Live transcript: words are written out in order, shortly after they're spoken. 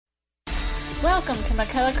Welcome to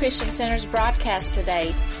McCullough Christian Center's broadcast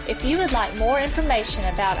today. If you would like more information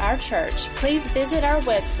about our church, please visit our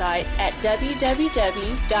website at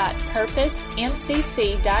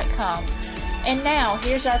www.purposemcc.com. And now,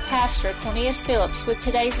 here's our pastor, Cornelius Phillips, with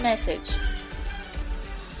today's message.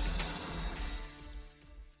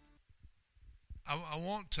 I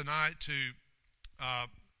want tonight to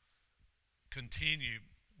continue.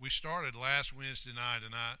 We started last Wednesday night,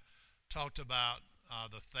 and I talked about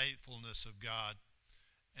the faithfulness of God,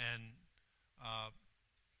 and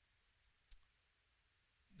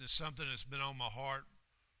there's something that's been on my heart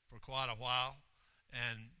for quite a while,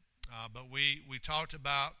 and but we talked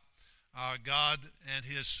about God and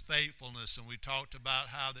His faithfulness, and we talked about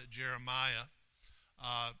how that Jeremiah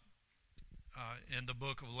in the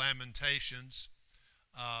book of Lamentations,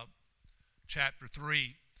 chapter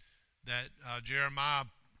 3, that Jeremiah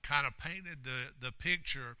kind of painted the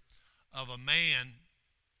picture of a man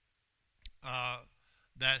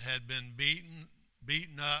that had been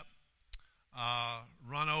beaten up,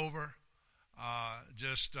 run over,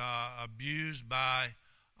 just abused by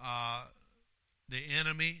the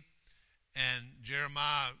enemy. And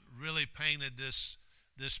Jeremiah really painted this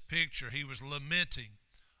picture. He was lamenting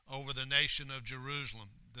over the nation of Jerusalem,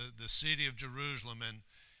 the city of Jerusalem,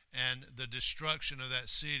 and the destruction of that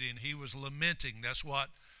city. And he was lamenting. That's what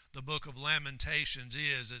the book of Lamentations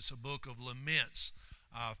is. It's a book of laments,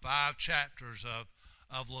 5 chapters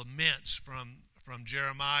of laments from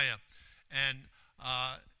Jeremiah, and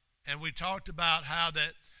we talked about how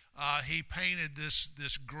that he painted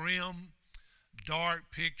this grim,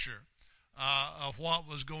 dark picture of what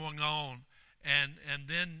was going on, and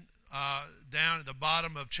then down at the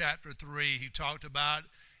bottom of chapter 3, he talked about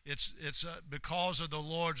it's because of the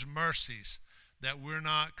Lord's mercies that we're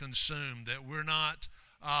not consumed, that we're not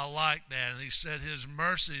like that. And he said His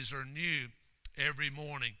mercies are new every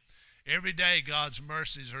morning. Every day God's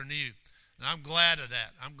mercies are new. And I'm glad of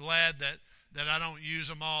that. I'm glad that I don't use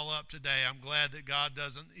them all up today. I'm glad that God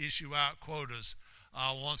doesn't issue out quotas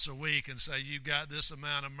once a week and say, you've got this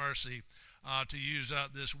amount of mercy to use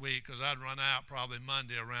up this week, because I'd run out probably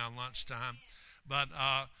Monday around lunchtime. But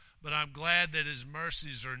I'm glad that His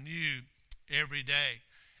mercies are new every day.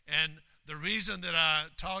 And the reason that I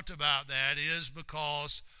talked about that is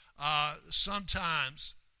because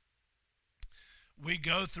sometimes we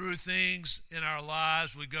go through things in our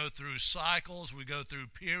lives. We go through cycles. We go through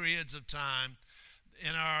periods of time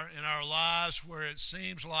in our lives where it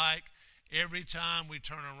seems like every time we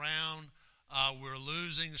turn around, we're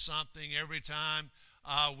losing something. Every time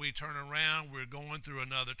we turn around, we're going through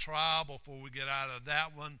another trial. Before we get out of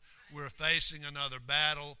that one, we're facing another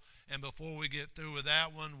battle. And before we get through with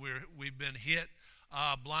that one, we've been hit,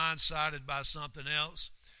 blindsided by something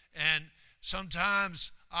else. And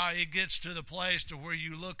sometimes it gets to the place to where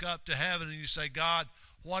you look up to heaven and you say, God,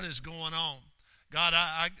 what is going on? God,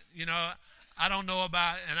 I don't know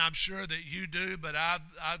about, and I'm sure that you do, but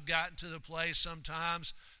I've gotten to the place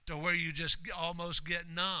sometimes to where you just almost get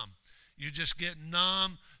numb. You just get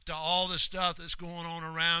numb to all the stuff that's going on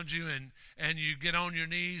around you, and you get on your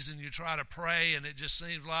knees and you try to pray, and it just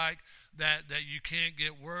seems like that you can't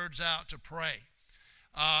get words out to pray.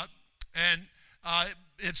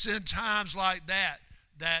 It's in times like that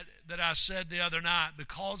I said the other night,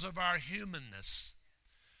 because of our humanness,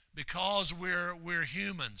 because we're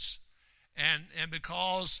humans, and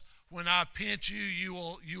because when I pinch you, you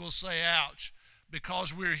will say ouch.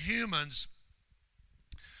 Because we're humans,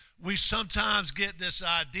 we sometimes get this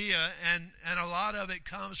idea, and a lot of it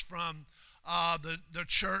comes from the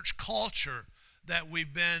church culture that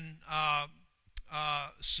we've been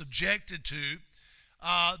subjected to,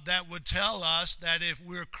 that would tell us that if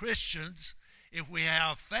we're Christians, if we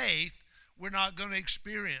have faith, we're not going to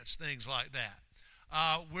experience things like that.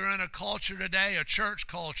 We're in a culture today, a church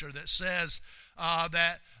culture, that says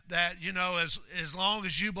that as long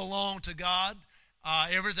as you belong to God,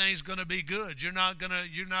 everything's going to be good. You're not going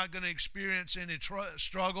to experience any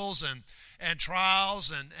struggles and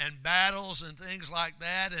trials and battles and things like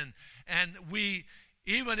that. And we,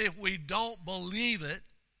 even if we don't believe it,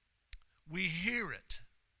 we hear it.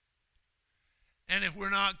 And if we're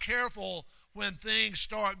not careful, when things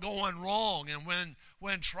start going wrong, and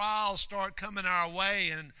when trials start coming our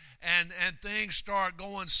way, and things start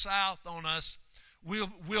going south on us,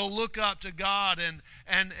 we'll look up to God and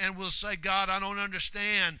we'll say, God, I don't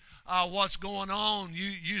understand what's going on.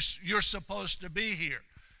 You're supposed to be here.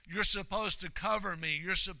 You're supposed to cover me.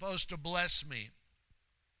 You're supposed to bless me.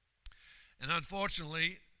 And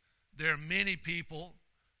unfortunately, there are many people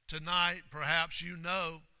tonight, perhaps you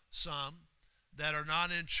know some, that are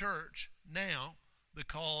not in church now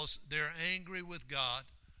because they're angry with God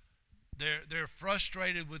They're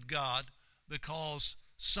frustrated with God because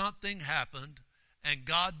something happened and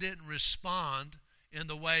God didn't respond in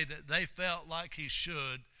the way that they felt like he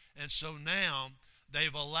should. And so now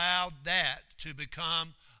they've allowed that to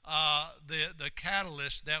become the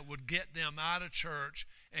catalyst that would get them out of church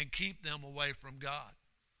and keep them away from God.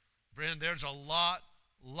 Friend, there's a lot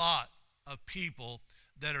of people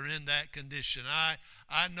that are in that condition.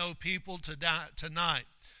 I know people tonight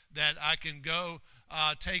that I can go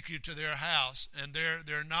take you to their house, and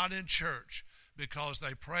they're not in church because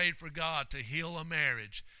they prayed for God to heal a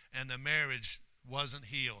marriage, and the marriage wasn't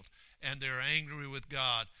healed, and they're angry with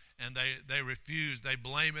God, and they refuse. They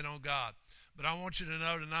blame it on God. But I want you to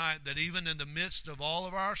know tonight that even in the midst of all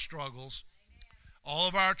of our struggles, all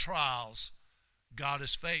of our trials, God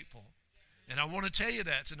is faithful. And I want to tell you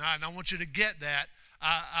that tonight, and I want you to get that.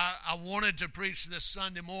 I wanted to preach this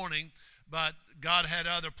Sunday morning, but God had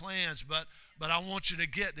other plans. But I want you to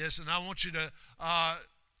get this, and I want you to,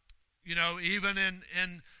 even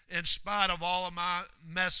in spite of all of my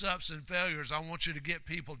mess-ups and failures, I want you to get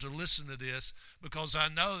people to listen to this, because I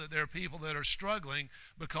know that there are people that are struggling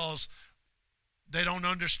because they don't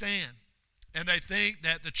understand. And they think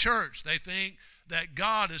that they think that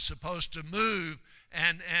God is supposed to move,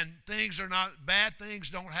 and bad things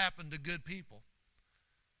don't happen to good people.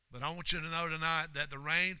 But I want you to know tonight that the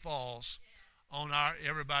rain falls on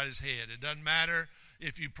everybody's head. It doesn't matter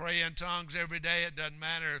if you pray in tongues every day. It doesn't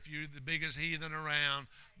matter if you're the biggest heathen around.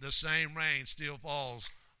 The same rain still falls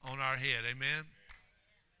on our head. Amen?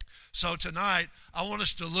 So tonight, I want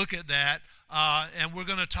us to look at that, and we're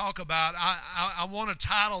going to talk about, I want to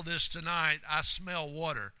title this tonight, I Smell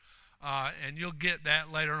Water, and you'll get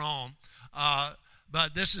that later on.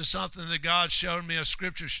 But this is something that God showed me, a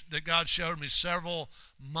scripture that God showed me several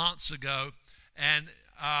months ago, and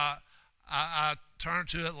I turned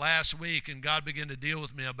to it last week, and God began to deal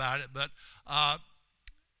with me about it. But,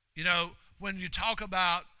 when you talk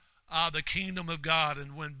about the kingdom of God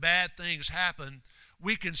and when bad things happen,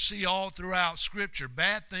 we can see all throughout Scripture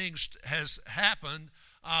bad things has happened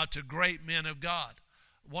to great men of God.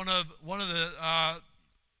 One of the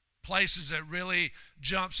places that really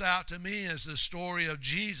jumps out to me is the story of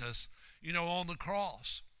Jesus, on the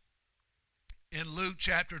cross. In Luke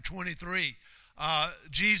chapter 23,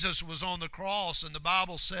 Jesus was on the cross, and the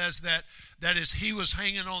Bible says that as he was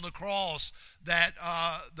hanging on the cross, that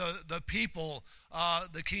the people,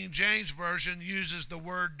 the King James Version uses the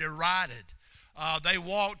word derided. They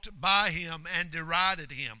walked by him and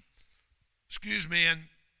derided him.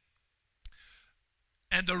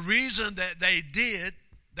 And the reason that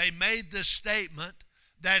they made this statement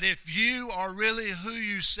that if you are really who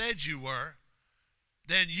you said you were,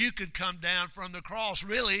 then you could come down from the cross.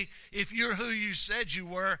 Really, if you're who you said you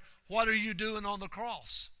were, what are you doing on the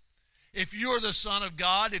cross? If you're the Son of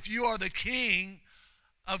God, if you are the King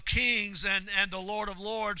of Kings and the Lord of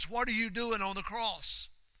Lords, what are you doing on the cross?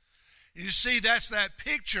 You see, that's that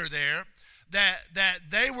picture there that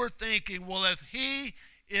they were thinking, well, if he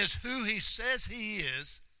is who he says he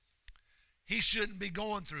is, he shouldn't be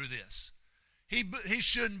going through this. He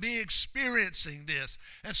shouldn't be experiencing this.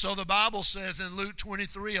 And so the Bible says in Luke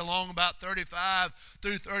 23, along about 35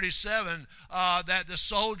 through 37, that the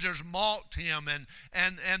soldiers mocked him,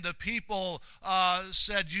 and the people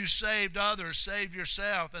said, you saved others, save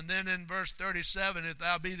yourself. And then in verse 37, if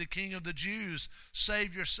thou be the King of the Jews,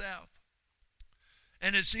 save yourself.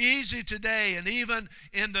 And it's easy today, and even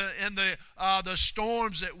in the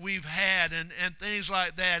storms that we've had and things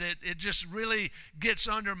like that, it just really gets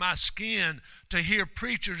under my skin to hear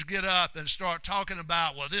preachers get up and start talking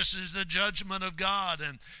about, well, this is the judgment of God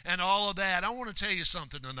and all of that. I want to tell you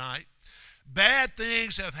something tonight. Bad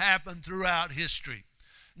things have happened throughout history.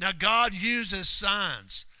 Now, God uses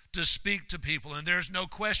signs to speak to people, and there's no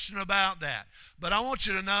question about that. But I want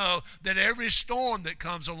you to know that every storm that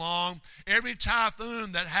comes along, every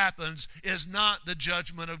typhoon that happens is not the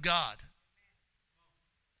judgment of God.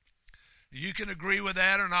 You can agree with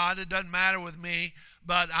that or not. It doesn't matter with me,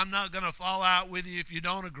 but I'm not going to fall out with you if you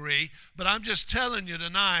don't agree. But I'm just telling you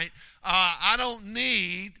tonight, I don't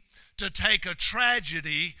need to take a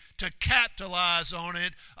tragedy to capitalize on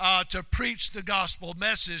it, to preach the gospel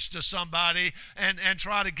message to somebody and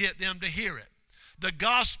try to get them to hear it. The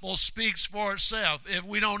gospel speaks for itself. If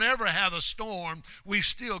we don't ever have a storm, we've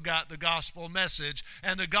still got the gospel message,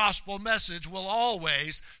 and the gospel message will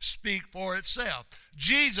always speak for itself.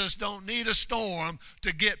 Jesus don't need a storm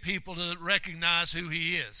to get people to recognize who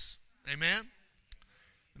he is. Amen?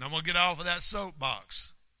 And I'm going to get off of that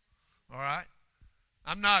soapbox. All right?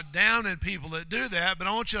 I'm not downing people that do that, but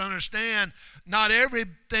I want you to understand not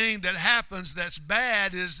everything that happens that's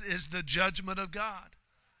bad is the judgment of God.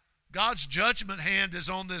 God's judgment hand is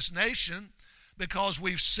on this nation because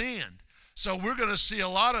we've sinned. So we're going to see a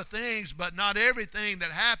lot of things, but not everything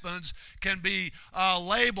that happens can be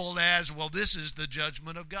labeled as, well, this is the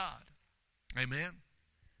judgment of God. Amen?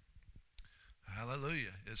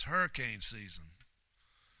 Hallelujah. It's hurricane season.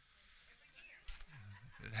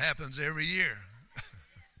 It happens every year.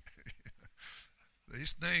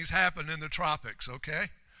 These things happen in the tropics, okay?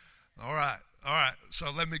 All right.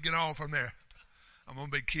 So let me get on from there. I'm going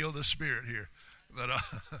to be kill the spirit here. But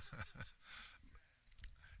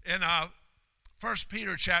in 1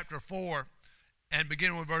 Peter chapter 4 and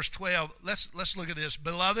beginning with verse 12, let's look at this.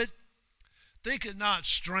 Beloved, think it not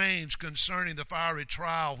strange concerning the fiery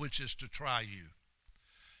trial which is to try you,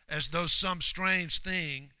 as though some strange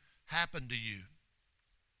thing happened to you.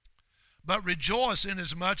 But rejoice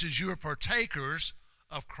inasmuch as you are partakers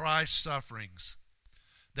of Christ's sufferings,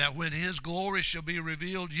 that when his glory shall be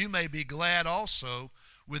revealed, you may be glad also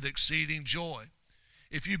with exceeding joy.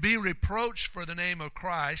 If you be reproached for the name of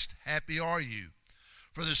Christ, happy are you.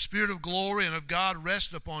 For the Spirit of glory and of God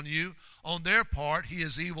rests upon you. On their part he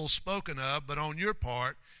is evil spoken of, but on your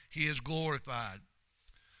part he is glorified.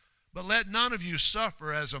 But let none of you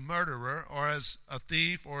suffer as a murderer, or as a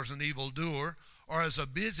thief, or as an evildoer, or as a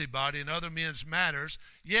busybody in other men's matters.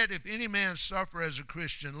 Yet if any man suffer as a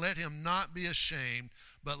Christian, let him not be ashamed,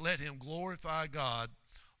 but let him glorify God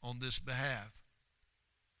on this behalf.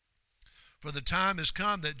 For the time has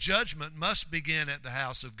come that judgment must begin at the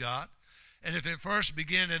house of God. And if it first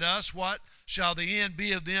begin at us, what shall the end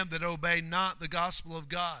be of them that obey not the gospel of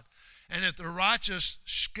God? And if the righteous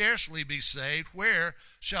scarcely be saved, where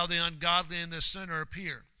shall the ungodly and the sinner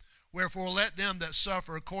appear? Wherefore let them that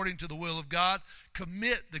suffer according to the will of God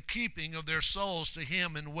commit the keeping of their souls to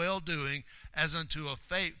him in well-doing, as unto a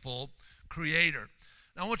faithful Creator.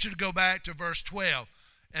 Now I want you to go back to verse 12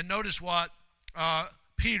 and notice what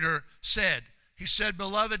Peter said. He said,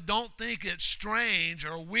 beloved, don't think it's strange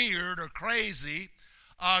or weird or crazy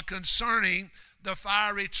concerning the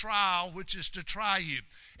fiery trial which is to try you.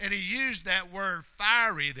 And he used that word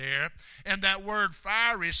fiery there, and that word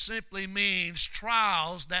fiery simply means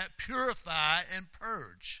trials that purify and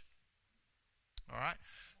purge. All right?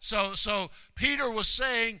 So Peter was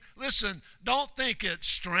saying, listen, don't think it's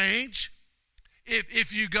strange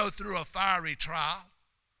if you go through a fiery trial.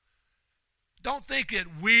 Don't think it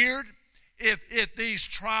weird if these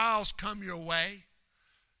trials come your way.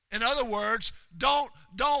 In other words, don't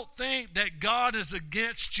think that God is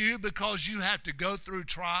against you because you have to go through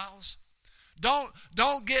trials.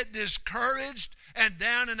 Don't get discouraged and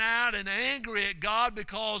down and out and angry at God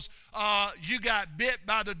because you got bit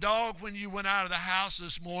by the dog when you went out of the house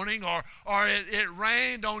this morning, or it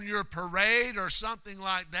rained on your parade or something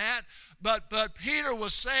like that. But Peter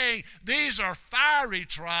was saying these are fiery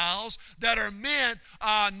trials that are meant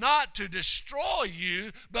not to destroy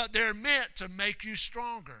you, but they're meant to make you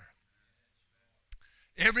stronger.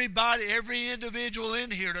 Everybody, every individual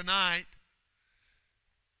in here tonight,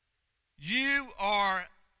 you are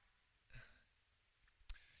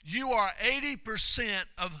 80%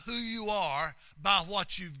 of who you are by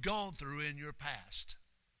what you've gone through in your past.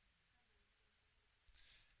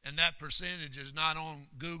 And that percentage is not on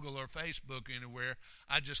Google or Facebook anywhere.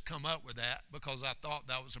 I just come up with that because I thought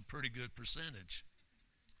that was a pretty good percentage.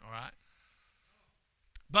 All right?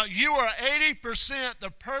 But you are 80%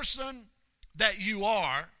 the person that you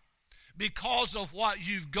are because of what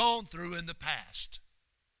you've gone through in the past.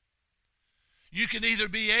 You can either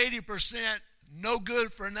be 80% no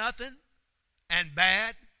good for nothing and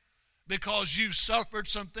bad because you've suffered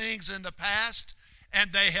some things in the past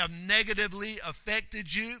and they have negatively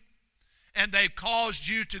affected you, and they've caused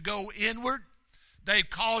you to go inward. They've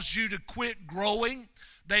caused you to quit growing.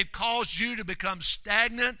 They've caused you to become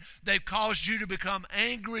stagnant. They've caused you to become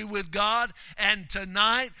angry with God. And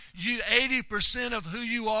tonight, 80% of who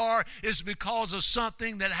you are is because of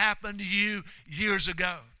something that happened to you years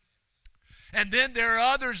ago. And then there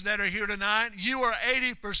are others that are here tonight. You are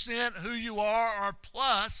 80% who you are or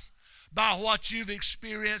plus by what you've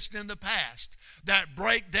experienced in the past. That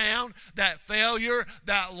breakdown, that failure,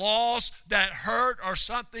 that loss, that hurt or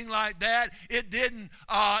something like that, it didn't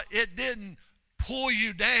pull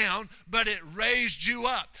you down, but it raised you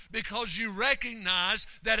up because you recognize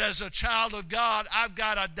that as a child of God, I've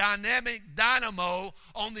got a dynamic dynamo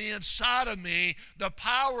on the inside of me, the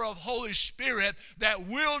power of Holy Spirit that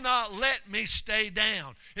will not let me stay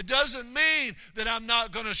down. It doesn't mean that I'm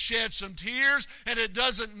not going to shed some tears, and it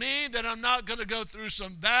doesn't mean that I'm not going to go through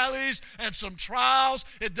some valleys and some trials.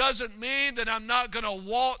 It doesn't mean that I'm not going to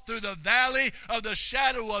walk through the valley of the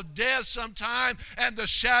shadow of death sometime and the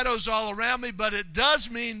shadows all around me, but but it does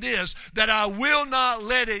mean this, that I will not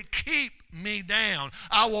let it keep me down.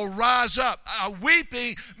 I will rise up.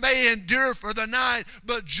 Weeping may endure for the night,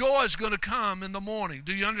 but joy is going to come in the morning.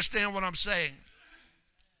 Do you understand what I'm saying?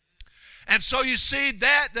 And so you see,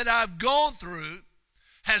 that I've gone through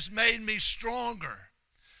has made me stronger.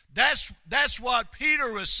 That's what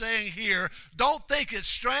Peter was saying here. Don't think it's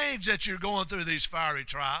strange that you're going through these fiery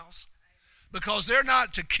trials, because they're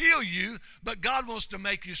not to kill you, but God wants to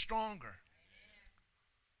make you stronger.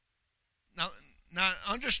 Now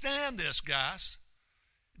understand this, guys.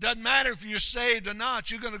 It doesn't matter if you're saved or not,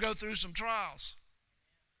 you're going to go through some trials.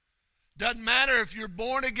 Doesn't matter if you're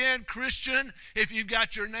born again Christian, if you've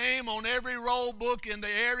got your name on every roll book in the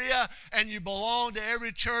area and you belong to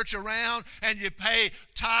every church around and you pay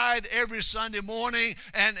tithe every Sunday morning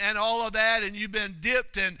and all of that, and you've been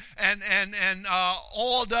dipped and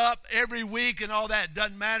oiled up every week and all that.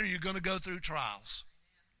 Doesn't matter. You're going to go through trials.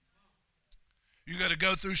 You're going to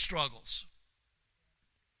go through struggles.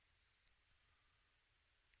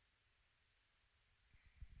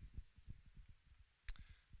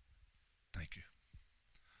 Thank you.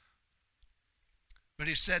 But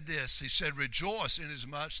he said this. He said, rejoice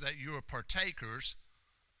inasmuch that you are partakers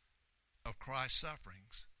of Christ's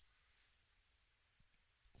sufferings.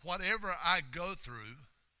 Whatever I go through,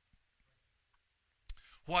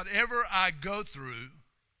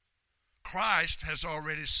 Christ has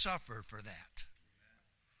already suffered for that.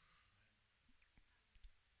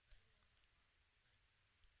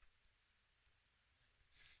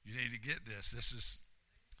 You need to get this.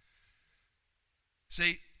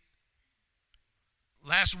 See,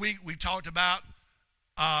 last week we talked about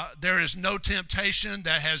there is no temptation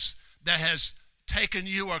that has taken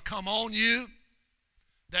you or come on you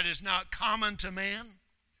that is not common to man.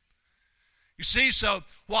 You see, so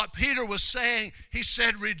what Peter was saying, he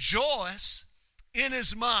said, rejoice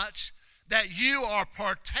inasmuch that you are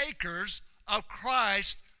partakers of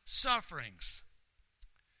Christ's sufferings.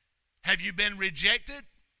 Have you been rejected?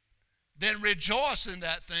 Then rejoice in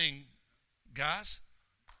that thing, guys.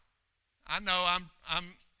 I know I'm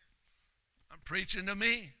preaching to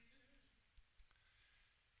me.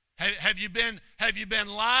 Have you been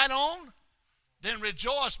lied on? Then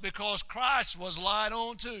rejoice, because Christ was lied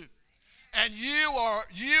on too. And you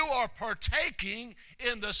are partaking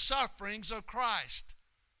in the sufferings of Christ.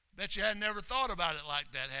 Bet you had never thought about it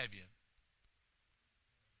like that, have you?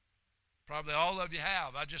 Probably all of you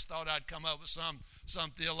have. I just thought I'd come up with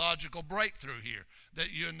some theological breakthrough here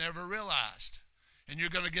that you never realized. And you're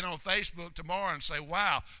going to get on Facebook tomorrow and say,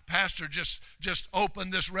 wow, Pastor just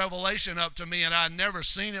opened this revelation up to me and I'd never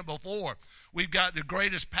seen it before. We've got the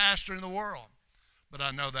greatest pastor in the world. But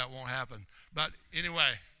I know that won't happen. But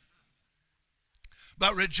anyway.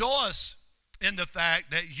 But rejoice in the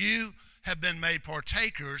fact that you have been made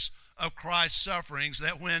partakers of Christ's sufferings,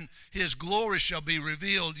 that when his glory shall be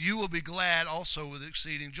revealed, you will be glad also with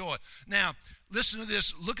exceeding joy. Now, listen to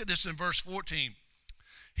this. Look at this in verse 14.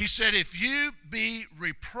 He said, if you be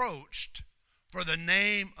reproached for the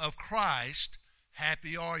name of Christ,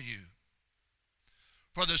 happy are you.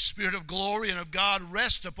 For the Spirit of glory and of God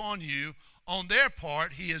rests upon you. On their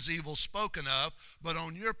part he is evil spoken of, but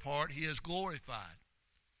on your part he is glorified.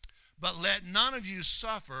 But let none of you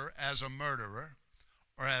suffer as a murderer,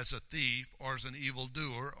 or as a thief, or as an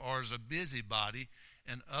evildoer, or as a busybody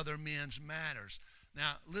in other men's matters.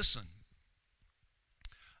 Now, listen.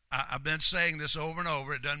 I've been saying this over and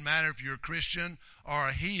over. It doesn't matter if you're a Christian or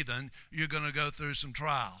a heathen. You're going to go through some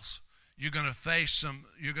trials. You're going to face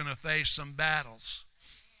some battles.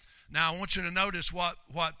 Now, I want you to notice what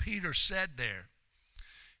Peter said there.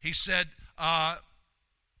 He said,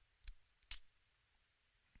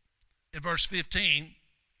 in verse 15,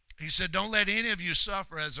 he said, don't let any of you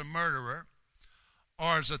suffer as a murderer,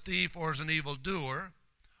 or as a thief, or as an evildoer,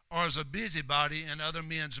 or as a busybody in other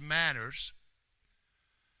men's matters.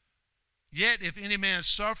 Yet if any man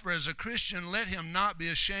suffer as a Christian, let him not be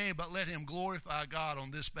ashamed, but let him glorify God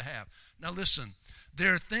on this behalf. Now listen,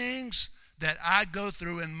 there are things that I go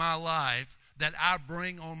through in my life that I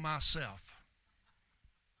bring on myself.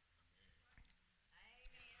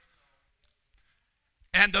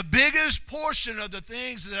 And the biggest portion of the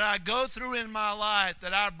things that I go through in my life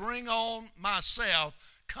that I bring on myself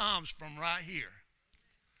comes from right here.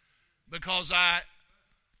 Because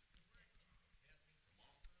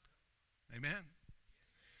amen.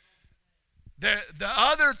 The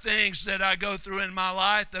other things that I go through in my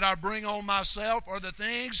life that I bring on myself are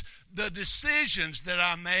the decisions that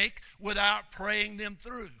I make without praying them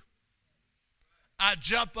through. I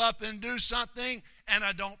jump up and do something and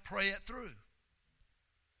I don't pray it through.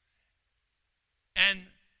 And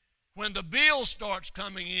when the bill starts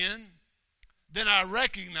coming in, then I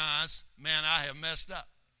recognize, man, I have messed up.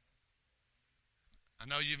 I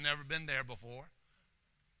know you've never been there before.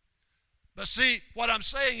 But see, what I'm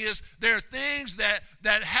saying is there are things that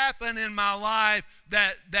happen in my life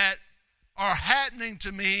that are happening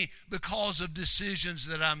to me because of decisions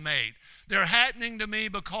that I made. They're happening to me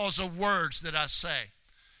because of words that I say.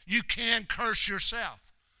 You can curse yourself.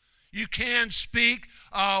 You can speak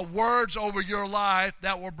words over your life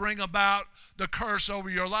that will bring about the curse over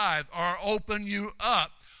your life or open you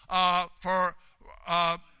up for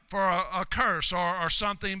a curse or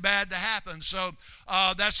something bad to happen. So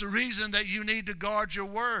that's the reason that you need to guard your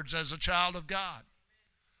words as a child of God.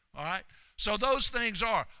 All right? So those things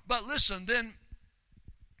are. But listen, then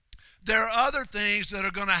there are other things that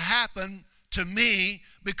are going to happen to me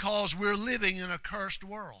because we're living in a cursed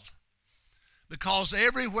world. Because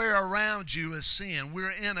everywhere around you is sin.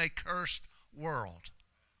 We're in a cursed world.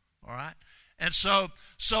 All right? And so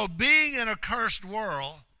being in a cursed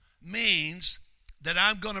world means that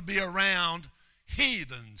I'm going to be around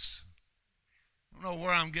heathens. I don't know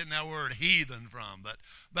where I'm getting that word heathen from,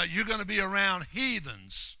 but you're going to be around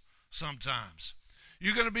heathens sometimes.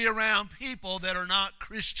 You're going to be around people that are not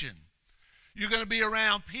Christian. You're going to be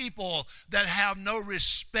around people that have no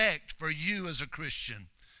respect for you as a Christian.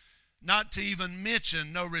 Not to even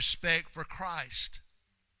mention no respect for Christ.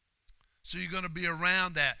 So you're going to be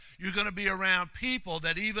around that. You're going to be around people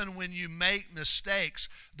that even when you make mistakes,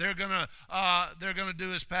 they're going to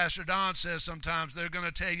do as Pastor Don says sometimes. They're going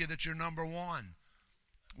to tell you that you're number one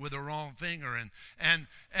with the wrong finger, and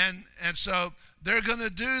so they're going to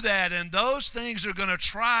do that, and those things are going to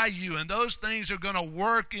try you, and those things are going to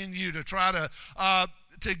work in you to try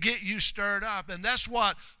to get you stirred up, and that's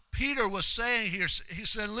what Peter was saying here. He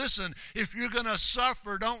said, listen, if you're going to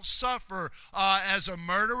suffer, don't suffer as a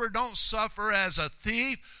murderer. Don't suffer as a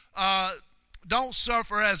thief. Don't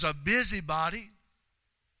suffer as a busybody.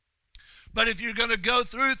 But if you're going to go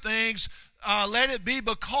through things, let it be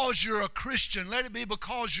because you're a Christian. Let it be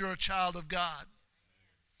because you're a child of God.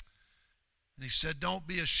 And he said, don't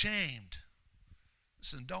be ashamed.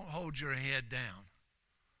 Listen, don't hold your head down.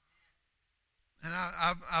 And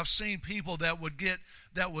I've seen people that would get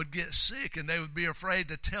sick, and they would be afraid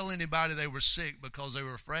to tell anybody they were sick because they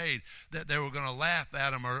were afraid that they were going to laugh at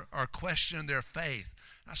them or question their faith.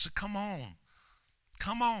 I said, come on.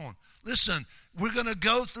 Listen, we're going to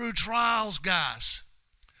go through trials, guys.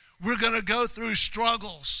 We're going to go through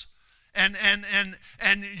struggles. And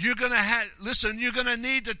you're going to you're going to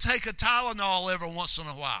need to take a Tylenol every once in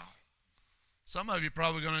a while. Some of you are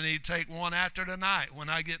probably going to need to take one after tonight when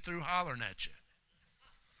I get through hollering at you.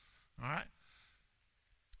 All right?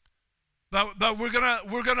 But we're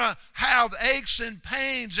gonna have aches and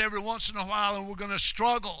pains every once in a while, and we're gonna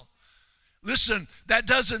struggle. Listen, that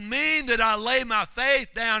doesn't mean that I lay my faith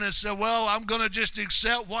down and say, well, I'm going to just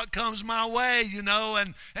accept what comes my way,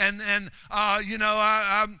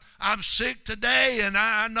 I'm sick today, and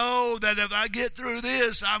I know that if I get through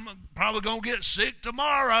this, I'm probably going to get sick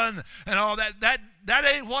tomorrow and all that. That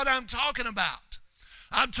ain't what I'm talking about.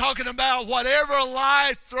 I'm talking about whatever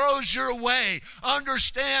life throws your way.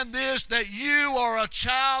 Understand this, that you are a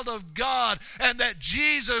child of God and that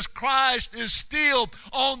Jesus Christ is still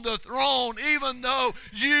on the throne. Even though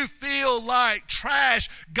you feel like trash,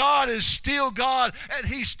 God is still God and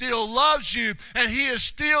He still loves you and He is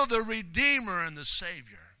still the Redeemer and the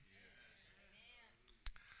Savior.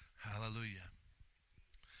 Hallelujah.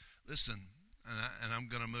 Listen, and I'm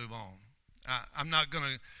going to move on. I'm not going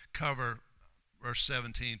to cover verse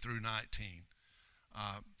 17 through 19.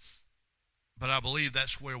 But I believe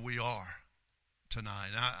that's where we are tonight.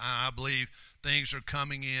 I believe things are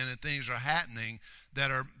coming in and things are happening that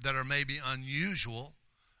are maybe unusual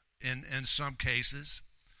in some cases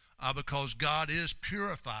because God is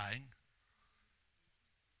purifying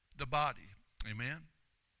the body. Amen?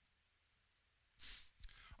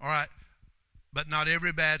 All right. But not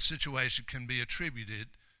every bad situation can be attributed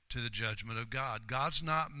to the judgment of God. God's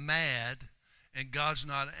not mad and God's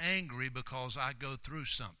not angry because I go through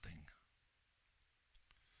something.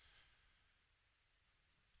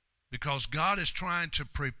 Because God is trying to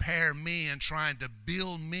prepare me and trying to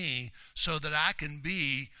build me so that I can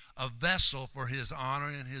be a vessel for His honor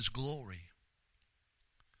and His glory.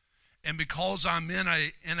 And because I'm in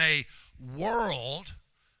a world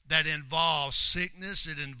that involves sickness,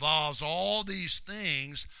 it involves all these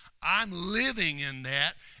things, I'm living in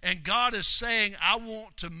that, and God is saying, I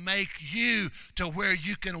want to make you to where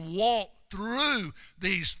you can walk through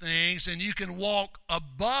these things and you can walk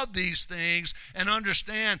above these things and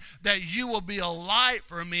understand that you will be a light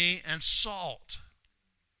for me and salt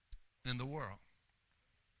in the world.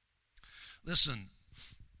 Listen,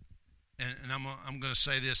 and I'm going to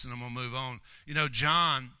say this and I'm going to move on. You know,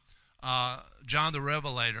 John the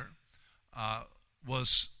Revelator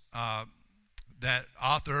was that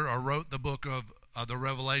author or wrote the book of the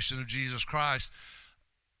Revelation of Jesus Christ.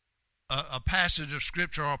 A passage of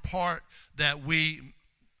Scripture or a part that we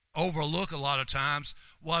overlook a lot of times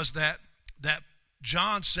was that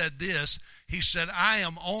John said this. He said, I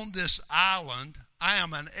am on this island. I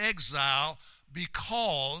am an exile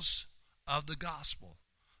because of the gospel,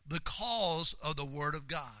 because of the word of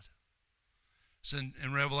God. It's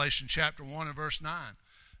in Revelation chapter 1 and verse 9.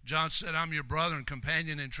 John said, I'm your brother and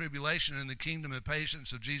companion in tribulation in the kingdom and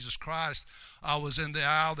patience of Jesus Christ. I was in the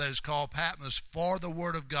isle that is called Patmos for the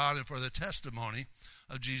word of God and for the testimony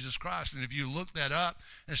of Jesus Christ. And if you look that up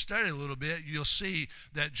and study a little bit, you'll see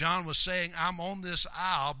that John was saying, I'm on this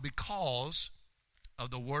isle because of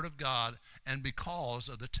the word of God and because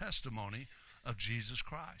of the testimony of Jesus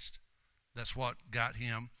Christ. That's what got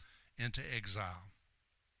him into exile.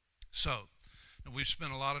 So, we've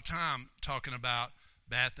spent a lot of time talking about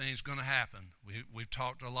bad things going to happen. We've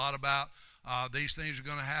talked a lot about these things are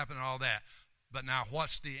going to happen and all that. But now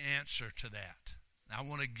what's the answer to that? I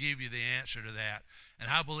want to give you the answer to that. And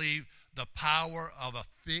I believe the power of a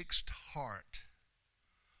fixed heart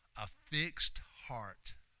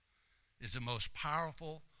is the most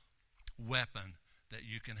powerful weapon that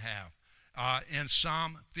you can have. In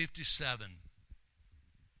Psalm 57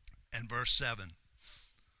 and verse 7.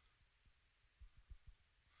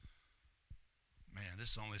 Man,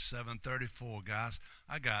 this is only 7:34, guys.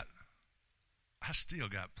 I still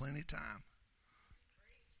got plenty of time.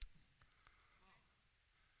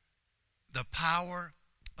 The power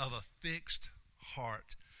of a fixed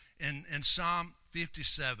heart. In Psalm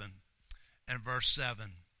 57 and verse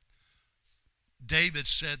 7, David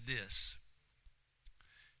said this.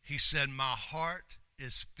 He said, my heart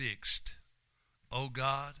is fixed. O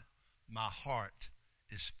God, my heart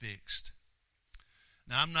is fixed.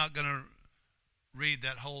 Now, I'm not going to read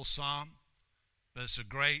that whole psalm, but it's a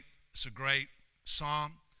great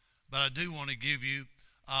psalm. But I do want to give you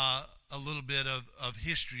a little bit of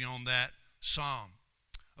history on that psalm.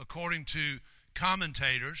 According to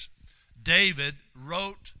commentators, David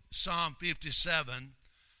wrote Psalm 57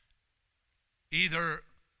 either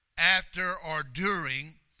after or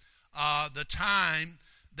during the time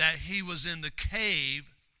that he was in the cave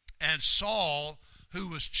and Saul, who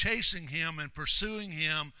was chasing him and pursuing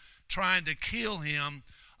him, trying to kill him.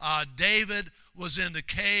 David was in the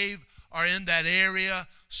cave or in that area.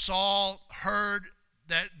 Saul heard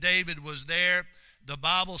that David was there. The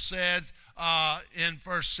Bible says in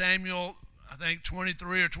 1 Samuel, I think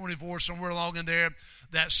 23 or 24, somewhere along in there,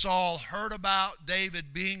 that Saul heard about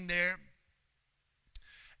David being there.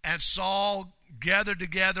 And Saul gathered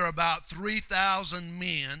together about 3,000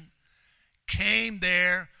 men, came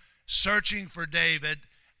there searching for David,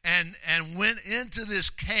 and went into this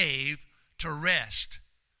cave to rest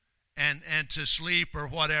and to sleep or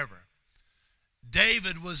whatever.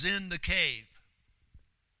 David was in the cave.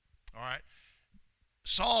 All right.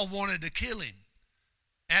 Saul wanted to kill him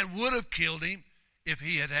and would have killed him if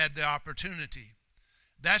he had had the opportunity.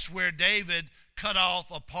 That's where David cut off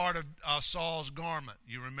a part of Saul's garment.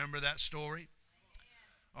 You remember that story?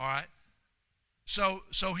 All right. So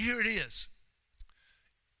here it is.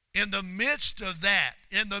 In the midst of that,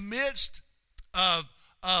 in the midst of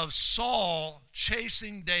Saul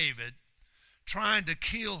chasing David, trying to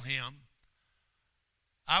kill him,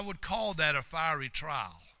 I would call that a fiery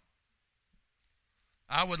trial.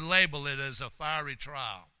 I would label it as a fiery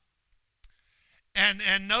trial. And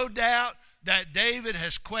no doubt that David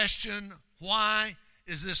has questioned, why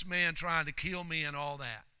is this man trying to kill me and all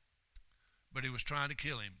that? But he was trying to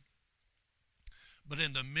kill him. But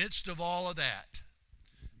in the midst of all of that,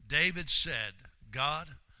 David said, God,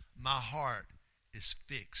 my heart is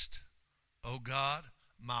fixed. Oh God,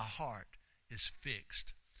 my heart is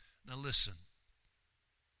fixed. Now listen,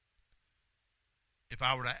 if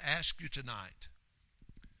I were to ask you tonight,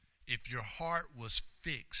 if your heart was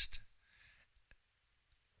fixed,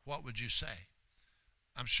 what would you say?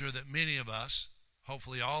 I'm sure that many of us,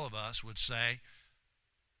 hopefully all of us, would say,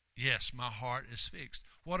 yes, my heart is fixed.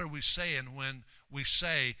 What are we saying when we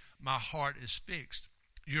say my heart is fixed?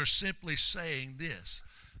 You're simply saying this,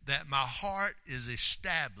 that my heart is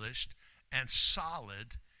established and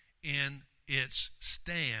solid in its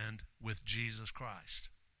stand with Jesus Christ.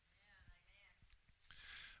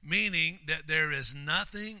 Meaning that there is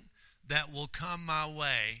nothing that will come my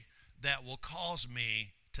way that will cause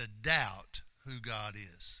me to doubt who God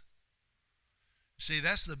is. See,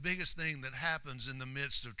 that's the biggest thing that happens in the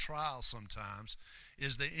midst of trials sometimes,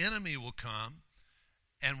 is the enemy will come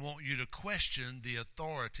and want you to question the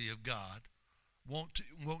authority of God, want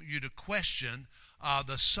you to question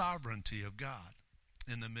the sovereignty of God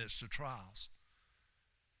in the midst of trials.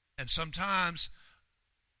 And sometimes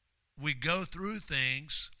we go through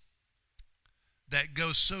things that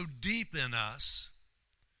go so deep in us,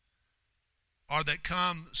 or that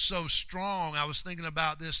come so strong. I was thinking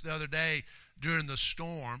about this the other day during the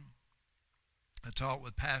storm. I talked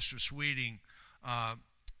with Pastor Sweeting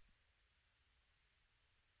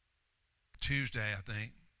Tuesday, I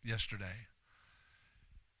think, yesterday.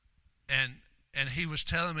 And he was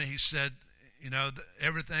telling me, he said,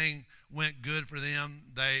 everything went good for them.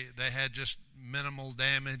 They had just minimal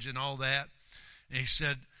damage and all that. And he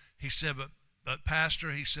said, but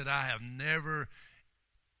Pastor, he said, I have never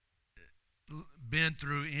been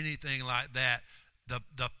through anything like that.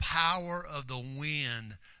 The power of the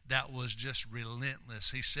wind that was just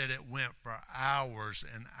relentless. He said it went for hours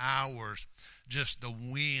and hours, just the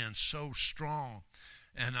wind so strong.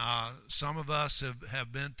 And some of us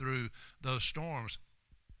have been through those storms.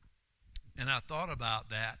 And I thought about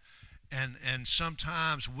that. And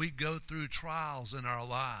sometimes we go through trials in our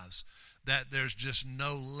lives that there's just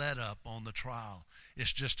no let up on the trial.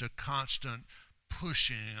 It's just a constant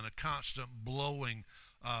pushing and a constant blowing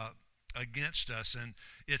against us. And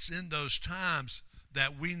it's in those times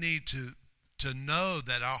that we need to know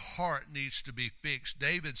that our heart needs to be fixed.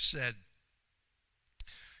 David said,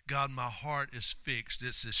 God, my heart is fixed.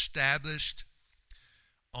 It's established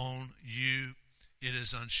on you. It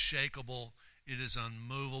is unshakable. It is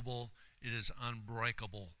unmovable. It is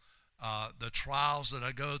unbreakable. The trials that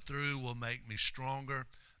I go through will make me stronger.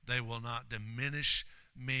 They will not diminish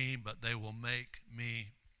me, but they will make me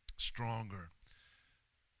stronger.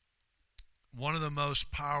 One of the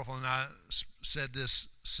most powerful, and I said this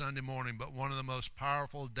Sunday morning, but one of the most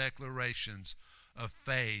powerful declarations of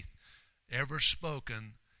faith ever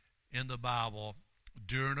spoken in the Bible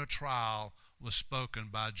during a trial was spoken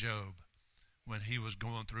by Job when he was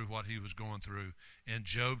going through what he was going through. In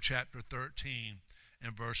Job chapter 13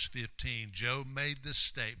 and verse 15, Job made this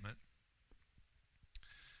statement.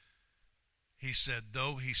 He said,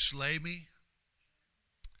 though he slay me,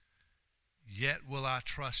 yet will I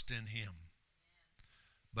trust in him.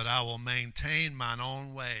 But I will maintain mine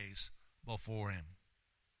own ways before him.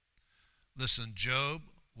 Listen, Job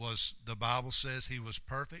was, the Bible says, he was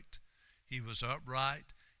perfect. He was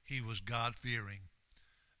upright. He was God-fearing.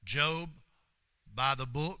 Job, by the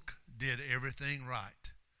book, did everything right.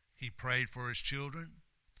 He prayed for his children.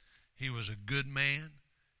 He was a good man.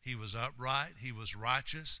 He was upright. He was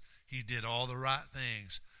righteous. He did all the right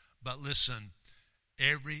things. But listen,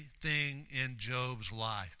 everything in Job's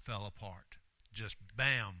life fell apart. Just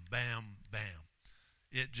bam, bam, bam.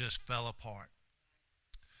 It just fell apart.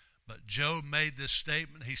 But Job made this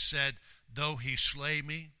statement. He said, though he slay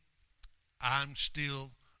me, I'm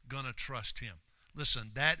still going to trust him.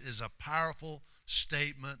 Listen, that is a powerful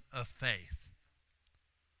statement of faith.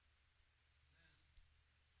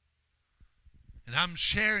 And I'm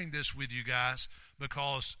sharing this with you guys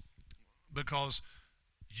because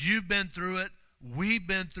you've been through it. We've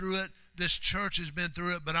been through it. This church has been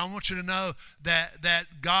through it. But I want you to know that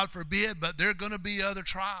God forbid, but there are going to be other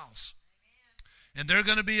trials. And there are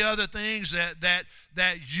going to be other things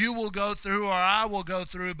that you will go through or I will go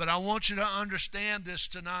through. But I want you to understand this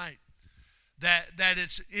tonight. That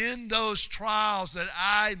it's in those trials that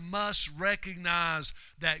I must recognize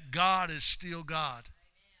that God is still God.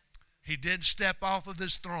 He didn't step off of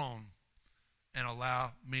his throne and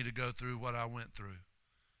allow me to go through what I went through.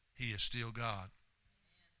 He is still God.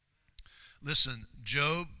 Listen,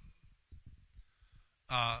 Job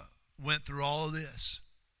went through all of this.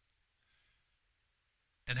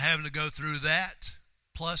 And having to go through that,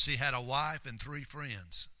 plus he had a wife and 3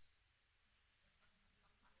 friends.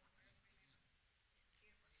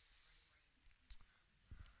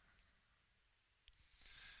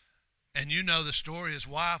 And you know the story. His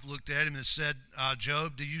wife looked at him and said,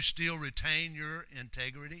 Job, do you still retain your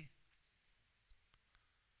integrity?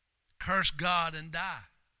 Curse God and die.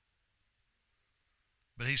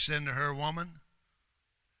 But he said to her, woman,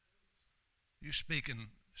 you're speaking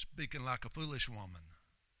like a foolish woman.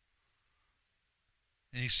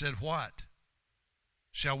 And he said, what?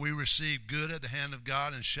 Shall we receive good at the hand of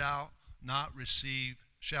God, and shall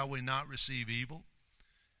we not receive evil?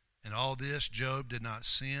 And all this, Job did not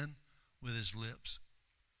sin with his lips.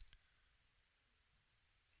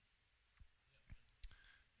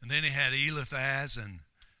 And then he had Eliphaz and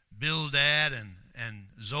Bildad and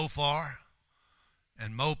Zophar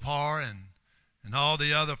and Mopar and all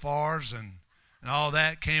the other Phars and all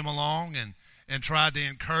that came along and tried to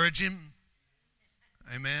encourage him.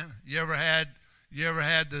 Amen. You ever had You ever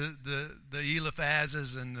had the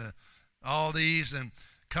Eliphazes and all these and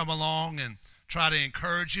come along and try to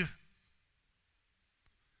encourage you?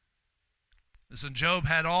 Listen, Job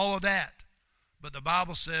had all of that, but the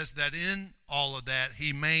Bible says that in all of that,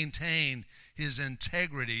 he maintained his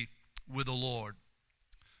integrity with the Lord.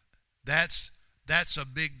 That's a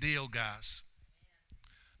big deal, guys.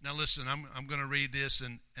 Now listen, I'm going to read this,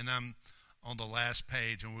 and I'm on the last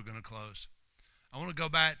page, and we're going to close. I want to go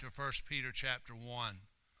back to 1 Peter chapter 1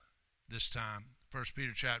 this time. 1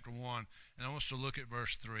 Peter chapter 1, and I want us to look at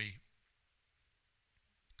verse 3.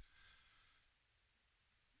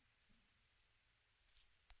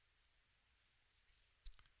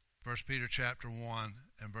 First Peter chapter 1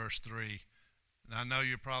 and verse 3. And I know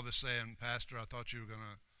you're probably saying, Pastor, I thought you were going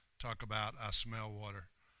to talk about I smell water.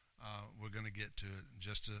 We're going to get to it in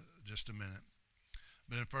just a minute.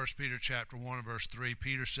 But in 1 Peter chapter 1 and verse 3,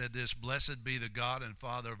 Peter said this, Blessed be the God and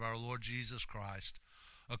Father of our Lord Jesus Christ.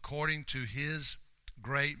 According to his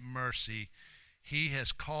great mercy, he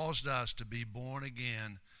has caused us to be born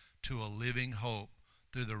again to a living hope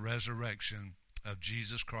through the resurrection of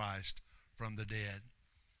Jesus Christ from the dead,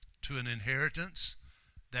 to an inheritance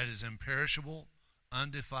that is imperishable,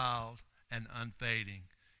 undefiled, and unfading,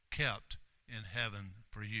 kept in heaven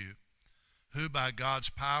for you, who by God's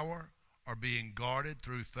power are being guarded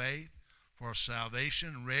through faith for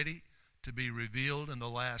salvation ready to be revealed in the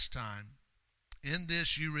last time. In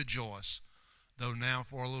this you rejoice, though now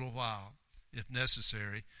for a little while, if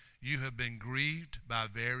necessary, you have been grieved by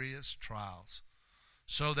various trials,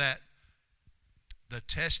 so that the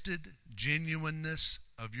tested genuineness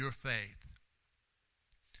of your faith,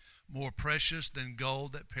 more precious than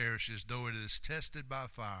gold that perishes, though it is tested by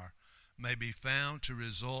fire, may be found to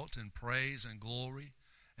result in praise and glory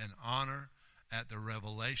and honor at the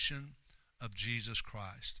revelation of Jesus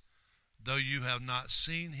Christ. Though you have not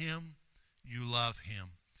seen him, you love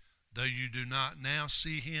him. Though you do not now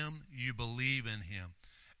see him, you believe in him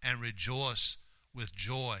and rejoice with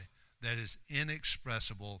joy that is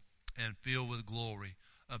inexpressible and filled with glory,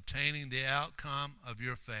 obtaining the outcome of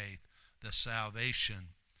your faith, the salvation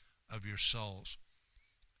of your souls.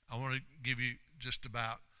 I want to give you just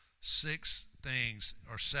about 6 things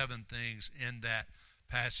or 7 things in that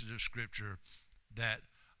passage of Scripture that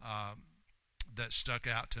stuck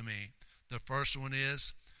out to me. The first one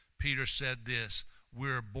is, Peter said this,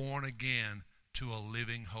 we're born again to a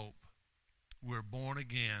living hope. We're born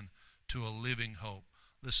again to a living hope.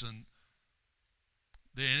 Listen,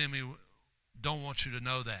 the enemy don't want you to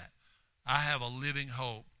know that. I have a living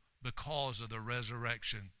hope because of the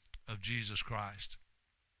resurrection of Jesus Christ.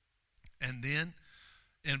 And then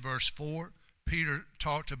in verse 4, Peter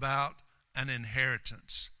talked about an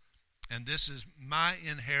inheritance. And this is my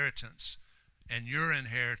inheritance, and your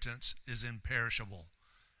inheritance is imperishable.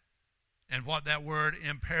 And what that word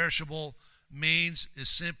imperishable means is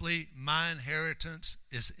simply my inheritance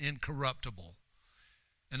is incorruptible.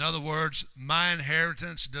 In other words, my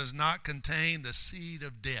inheritance does not contain the seed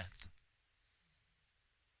of death.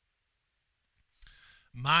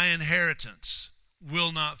 My inheritance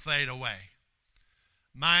will not fade away.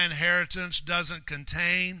 My inheritance doesn't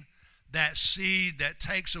contain that seed that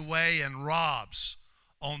takes away and robs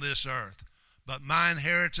on this earth. But my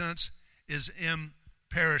inheritance is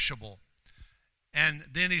imperishable. And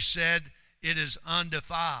then he said, it is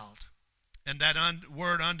undefiled. And that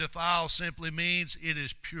word undefiled simply means it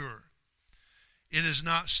is pure. It is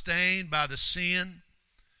not stained by the sin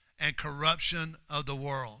and corruption of the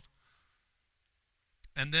world.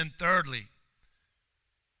 And then thirdly,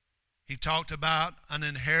 he talked about an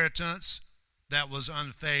inheritance that was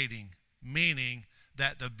unfading, meaning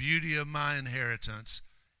that the beauty of my inheritance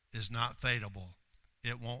is not fadable.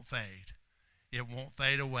 It won't fade. It won't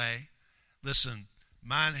fade away. Listen,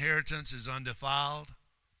 my inheritance is undefiled,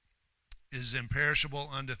 is imperishable,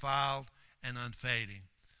 undefiled, and unfading.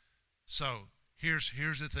 So, here's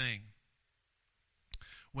the thing.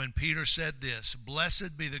 When Peter said this,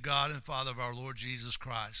 Blessed be the God and Father of our Lord Jesus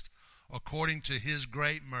Christ. According to his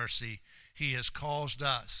great mercy, he has caused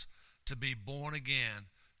us to be born again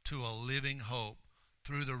to a living hope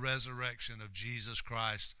through the resurrection of Jesus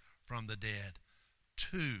Christ from the dead,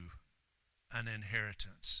 to an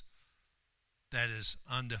inheritance that is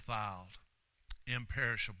undefiled,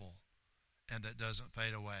 imperishable, and that doesn't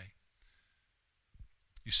fade away.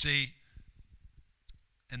 You see,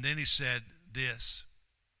 and then he said this,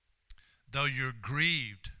 though you're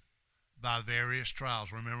grieved by various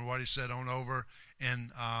trials. Remember what he said on over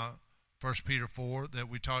in 1 Peter 4 that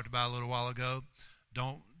we talked about a little while ago?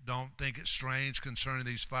 Don't think it's strange concerning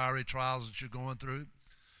these fiery trials that you're going through.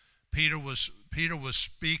 Peter was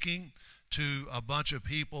speaking to a bunch of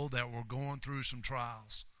people that were going through some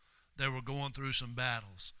trials. They were going through some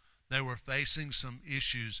battles. They were facing some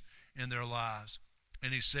issues in their lives.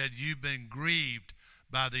 And he said, you've been grieved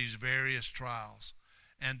by these various trials,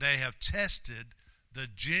 and they have tested the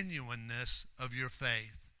genuineness of your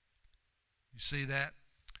faith. You see that?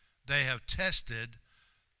 They have tested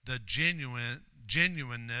the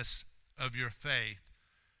genuineness of your faith.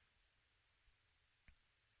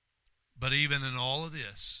 But even in all of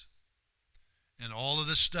this, and all of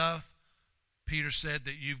the stuff Peter said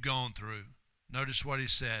that you've gone through, notice what he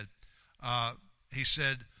said. He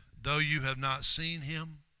said, though you have not seen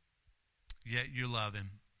him, yet you love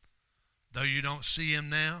him. Though you don't see him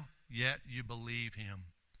now, yet you believe him.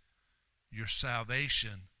 Your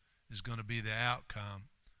salvation is going to be the outcome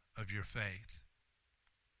of your faith.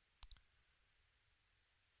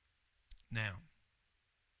 Now,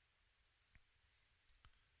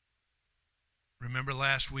 remember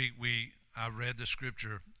last week I read the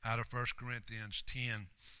scripture out of 1 Corinthians 10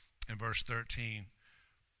 and verse 13,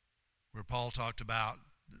 where Paul talked about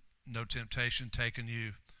no temptation taken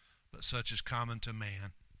you, but such is common to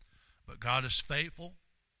man. But God is faithful.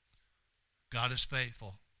 God is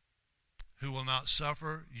faithful, who will not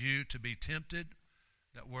suffer you to be tempted.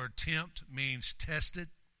 That word tempt means tested.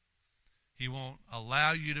 He won't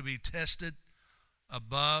allow you to be tested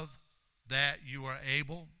above that you are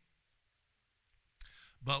able,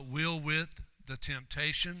 but will with the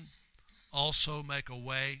temptation also make a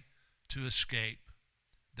way to escape,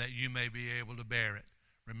 that you may be able to bear it.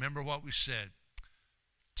 Remember what we said.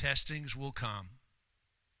 Testings will come.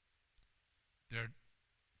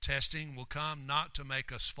 Testing will come not to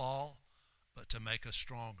make us fall, but to make us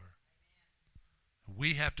stronger.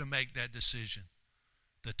 We have to make that decision.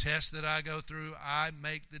 The test that I go through, I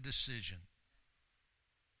make the decision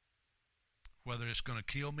whether it's going to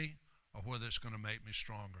kill me or whether it's going to make me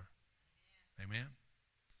stronger. Amen?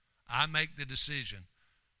 I make the decision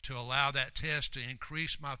to allow that test to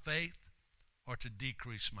increase my faith or to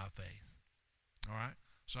decrease my faith. All right?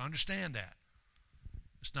 So understand that.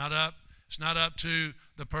 It's not up to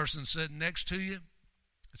the person sitting next to you.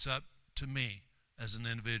 It's up to me as an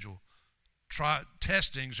individual.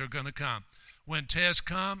 Testings are going to come. When tests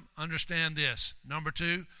come, understand this. Number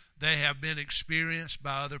 2, they have been experienced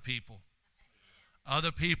by other people.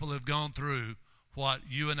 Other people have gone through what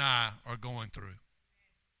you and I are going through.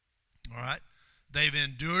 All right? They've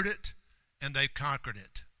endured it and they've conquered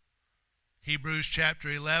it. Hebrews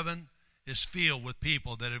chapter 11 is filled with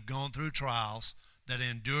people that have gone through trials, that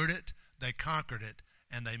endured it, they conquered it,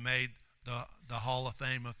 and they made the Hall of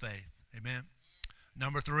Fame of faith. Amen?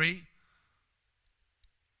 Number 3,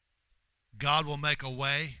 God will make a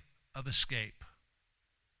way of escape.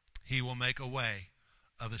 He will make a way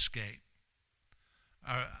of escape.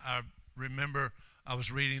 I remember I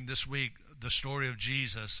was reading this week the story of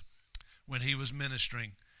Jesus when he was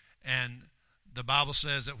ministering, and the Bible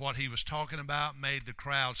says that what he was talking about made the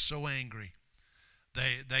crowd so angry.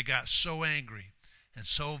 They got so angry and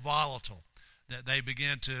so volatile that they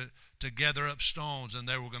began to gather up stones, and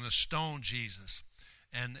they were going to stone Jesus.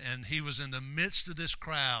 And he was in the midst of this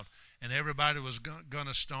crowd, and everybody was going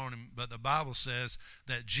to stone him. But the Bible says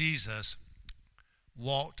that Jesus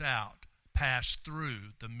walked out, passed through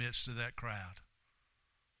the midst of that crowd.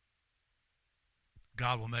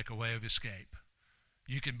 God will make a way of escape.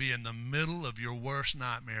 You can be in the middle of your worst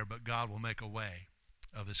nightmare, but God will make a way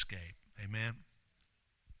of escape. Amen?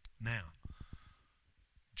 Now,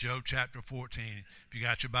 Job chapter 14. If you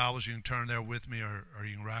got your Bibles, you can turn there with me, or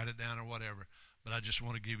you can write it down or whatever. But I just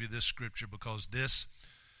want to give you this scripture because this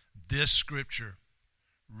scripture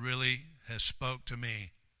really has spoke to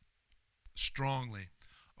me strongly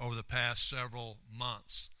over the past several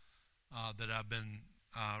months that I've been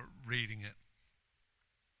reading it.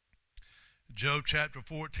 Job chapter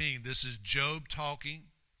 14. This is Job talking.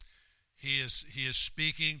 He is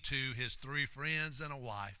speaking to his 3 friends and a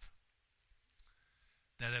wife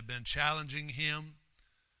that have been challenging him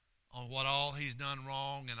on what all he's done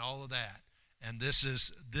wrong and all of that. And this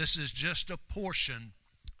is just a portion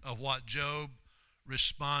of what Job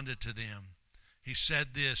responded to them. He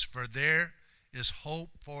said this, "For there is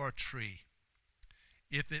hope for a tree,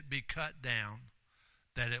 if it be cut down,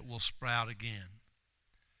 that it will sprout again,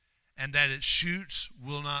 and that its shoots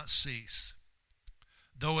will not cease.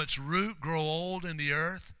 Though its root grow old in the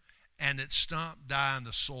earth, and its stump die in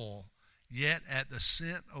the soil, yet at the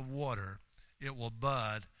scent of water it will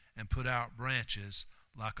bud and put out branches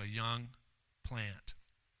like a young plant."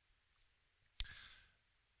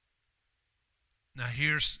 Now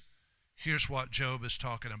here's what Job is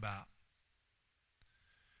talking about.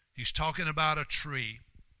 He's talking about a tree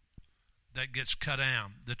that gets cut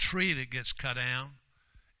down, the tree that gets cut down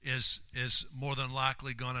is more than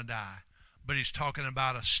likely going to die. But he's talking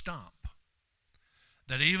about a stump.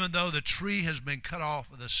 That even though the tree has been cut off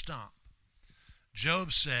with a stump,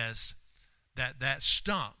 Job says that that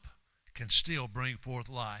stump can still bring forth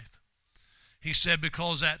life. He said,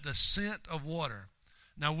 because at the scent of water,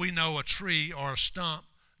 now we know a tree or a stump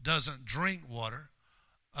doesn't drink water.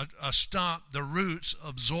 A stump, the roots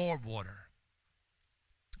absorb water.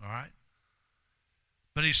 All right?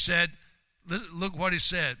 But he said, look what he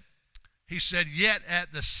said. He said, yet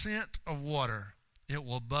at the scent of water, it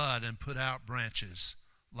will bud and put out branches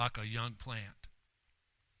like a young plant.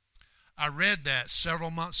 I read that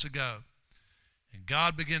several months ago, and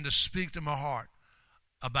God began to speak to my heart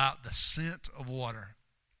about the scent of water.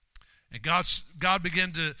 And God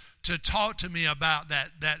began to talk to me about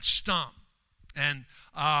that stump and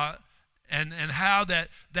how that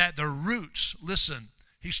the roots, listen,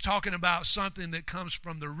 he's talking about something that comes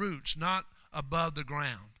from the roots, not above the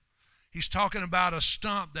ground. He's talking about a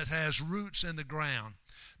stump that has roots in the ground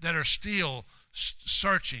that are still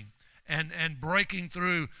searching and breaking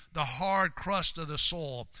through the hard crust of the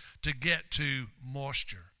soil to get to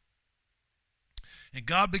moisture. And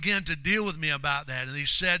God began to deal with me about that. And he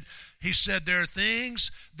said there are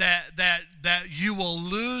things that you will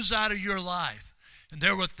lose out of your life. And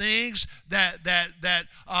there were things that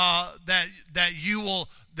you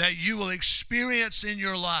will experience in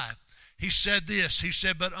your life. He said this. He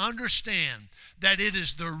said, but understand that it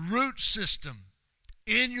is the root system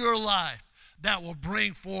in your life that will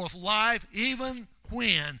bring forth life even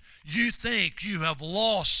when you think you have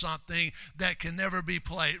lost something that can never be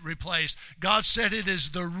replaced. God said it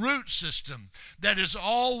is the root system that is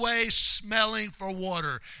always smelling for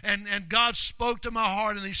water. And God spoke to my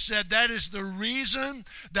heart and he said that is the reason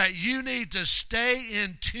that you need to stay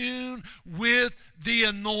in tune with the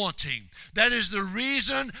anointing. That is the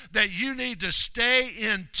reason that you need to stay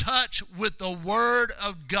in touch with the Word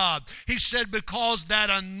of God. He said because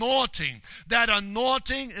that anointing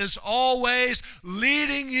is always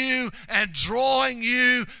leading you and drawing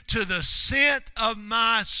you to the scent of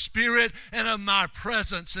my Spirit and of my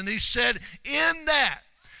presence. And he said in that,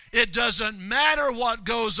 it doesn't matter what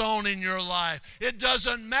goes on in your life. It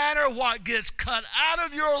doesn't matter what gets cut out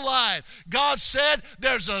of your life. God said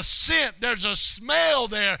there's a scent, there's a smell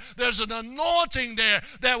there, there's an anointing there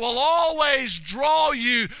that will always draw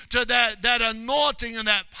you to that anointing and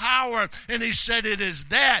that power. And he said it is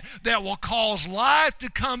that will cause life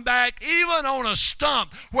to come back even on a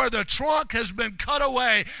stump where the trunk has been cut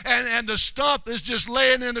away and the stump is just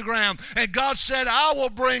laying in the ground. And God said, I will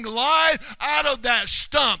bring life out of that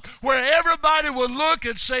stump where everybody would look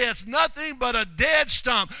and say it's nothing but a dead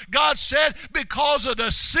stump. God said because of the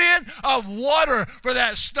scent of water for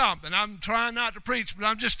that stump. And I'm trying not to preach, but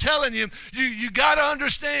I'm just telling you, you got to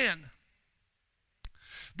understand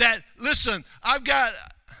that, listen, I've got,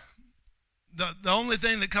 the only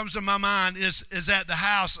thing that comes to my mind is at the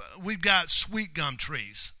house, we've got sweet gum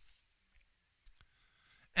trees.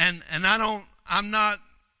 And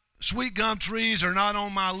sweet gum trees are not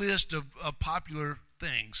on my list of popular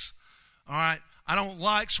things. All right, I don't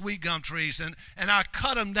like sweet gum trees, and I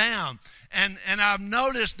cut them down. And I've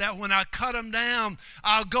noticed that when I cut them down,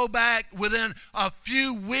 I'll go back within a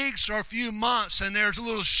few weeks or a few months, and there's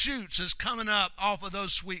little shoots that's coming up off of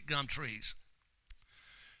those sweet gum trees.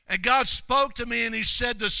 And God spoke to me and he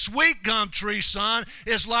said, the sweet gum tree, son,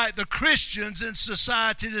 is like the Christians in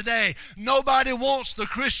society today. Nobody wants the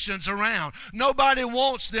Christians around. Nobody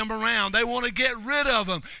wants them around. They want to get rid of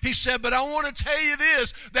them. He said, but I want to tell you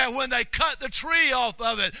this, that when they cut the tree off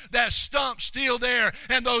of it, that stump's still there.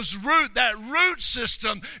 And that root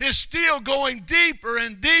system is still going deeper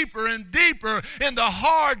and deeper and deeper in the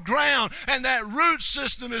hard ground. And that root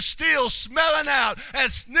system is still smelling out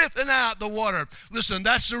and sniffing out the water. Listen,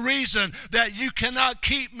 that's the reason that you cannot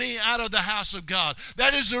keep me out of the house of God.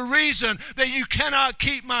 That is the reason that you cannot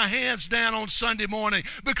keep my hands down on Sunday morning,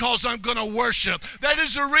 because I'm going to worship. That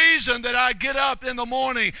is the reason that I get up in the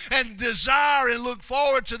morning and desire and look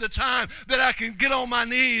forward to the time that I can get on my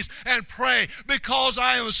knees and pray, because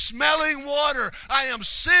I am smelling water. I am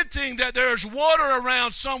scenting that there's water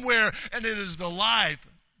around somewhere, and it is the life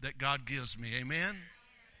that God gives me. Amen?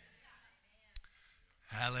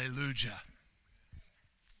 Hallelujah.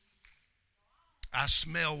 I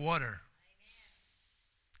smell water.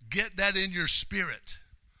 Get that in your spirit,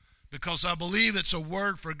 because I believe it's a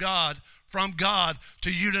word from God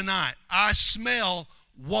to you tonight. I smell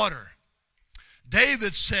water.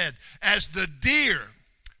 David said, as the deer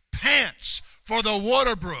pants for the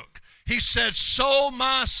water brook, He said, so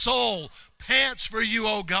my soul pants for you,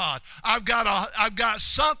 oh God. I've got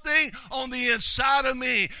something on the inside of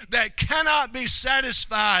me that cannot be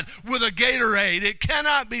satisfied with a Gatorade. It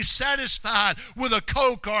cannot be satisfied with a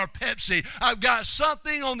Coke or a Pepsi. I've got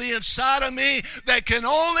something on the inside of me that can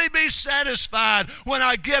only be satisfied when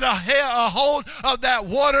I get a hold of that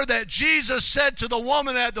water that Jesus said to the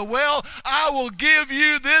woman at the well, I will give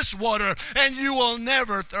you this water and you will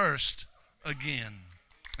never thirst again.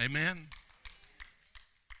 Amen.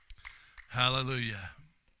 Hallelujah.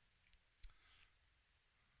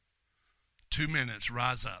 2 minutes,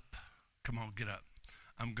 rise up. Come on, get up.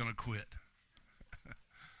 I'm going to quit.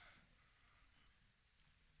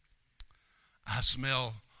 I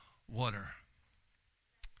smell water.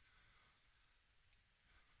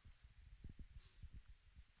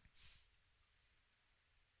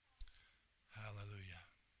 Hallelujah.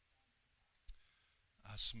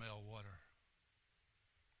 I smell water.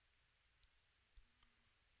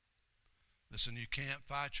 Listen, you can't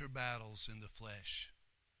fight your battles in the flesh.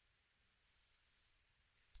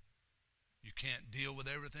 You can't deal with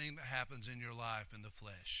everything that happens in your life in the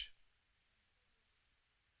flesh.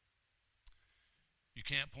 You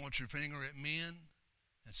can't point your finger at men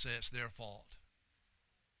and say it's their fault.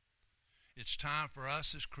 It's time for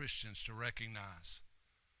us as Christians to recognize,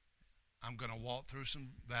 I'm going to walk through some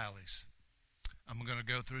valleys. I'm going to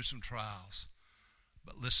go through some trials.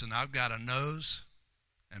 But listen, I've got a nose,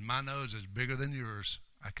 and my nose is bigger than yours,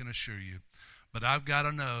 I can assure you. But I've got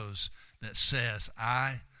a nose that says,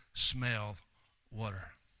 I smell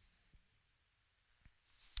water.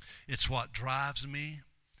 It's what drives me.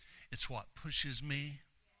 It's what pushes me.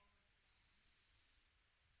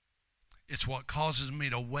 It's what causes me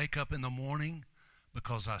to wake up in the morning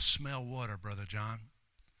because I smell water, Brother John.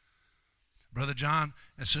 Brother John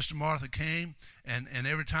and Sister Martha came, and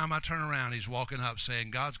every time I turn around, he's walking up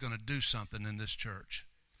saying, God's going to do something in this church.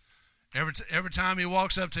 Every time he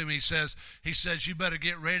walks up to me, he says, you better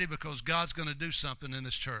get ready because God's going to do something in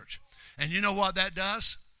this church. And you know what that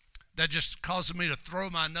does? That just causes me to throw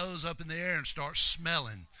my nose up in the air and start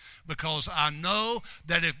smelling, because I know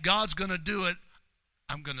that if God's going to do it,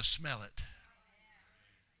 I'm going to smell it.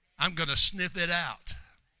 I'm going to sniff it out.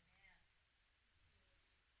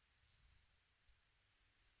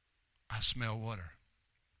 I smell water.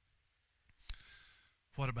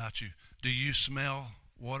 What about you? Do you smell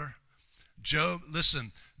water? Job,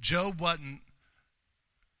 listen, Job wasn't,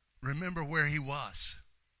 remember where he was.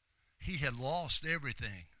 He had lost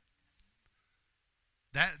everything.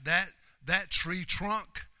 That tree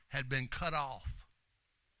trunk had been cut off,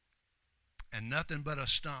 and nothing but a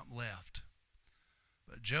stump left.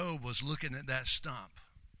 But Job was looking at that stump,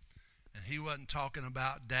 and he wasn't talking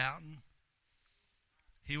about doubting.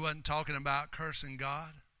 He wasn't talking about cursing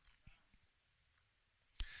God.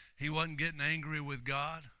 He wasn't getting angry with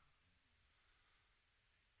God.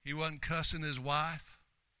 He wasn't cussing his wife.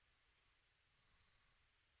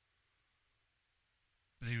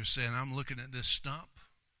 But he was saying, I'm looking at this stump,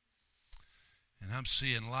 and I'm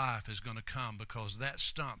seeing life is going to come because that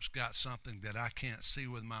stump's got something that I can't see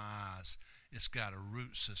with my eyes. It's got a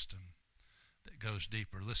root system that goes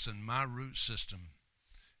deeper. Listen, my root system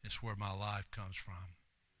is where my life comes from.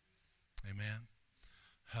 Amen.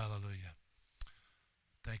 Hallelujah.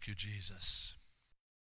 Thank you, Jesus.